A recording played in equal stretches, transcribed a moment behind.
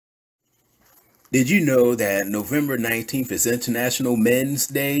Did you know that November 19th is International Men's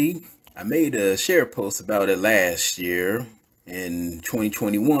Day? I made a share post about it last year. In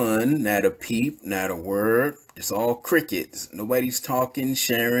 2021, not a peep, not a word. It's all crickets. Nobody's talking,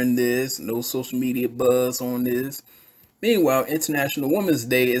 sharing this, no social media buzz on this. Meanwhile, International Women's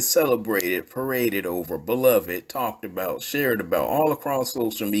Day is celebrated, paraded over, beloved, talked about, shared about all across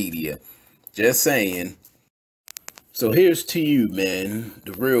social media. Just saying. So here's to you, man,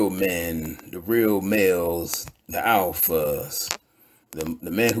 the real males, the alphas,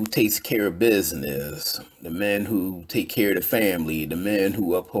 the man who takes care of business, the man who take care of the family, the man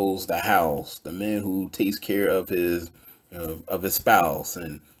who upholds the house, the man who takes care of his spouse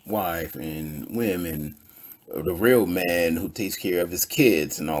and wife and women, the real man who takes care of his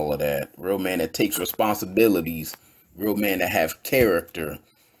kids and all of that, real man that takes responsibilities, real man that have character,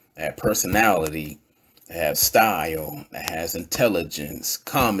 that personality, that has style, that has intelligence,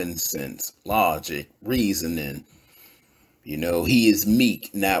 common sense, logic, reasoning. You know, he is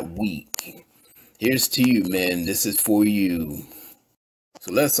meek, not weak. Here's to you, man. This is for you.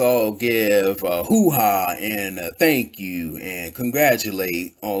 So let's all give a hoo-ha and a thank you and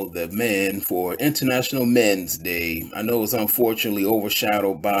congratulate all the men for International Men's Day. I know it's unfortunately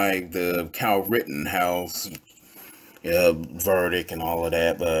overshadowed by the Cal Rittenhouse verdict and all of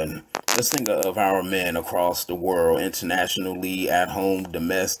that, but let's think of our men across the world, internationally, at home,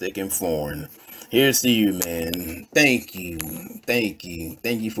 domestic, and foreign. Here's to you, man. Thank you. Thank you.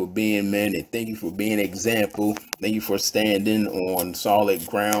 Thank you for being men, and thank you for being an example. Thank you for standing on solid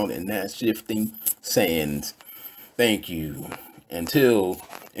ground and not shifting sands. Thank you. Until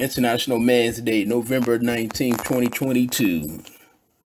International Men's Day, November 19th, 2022.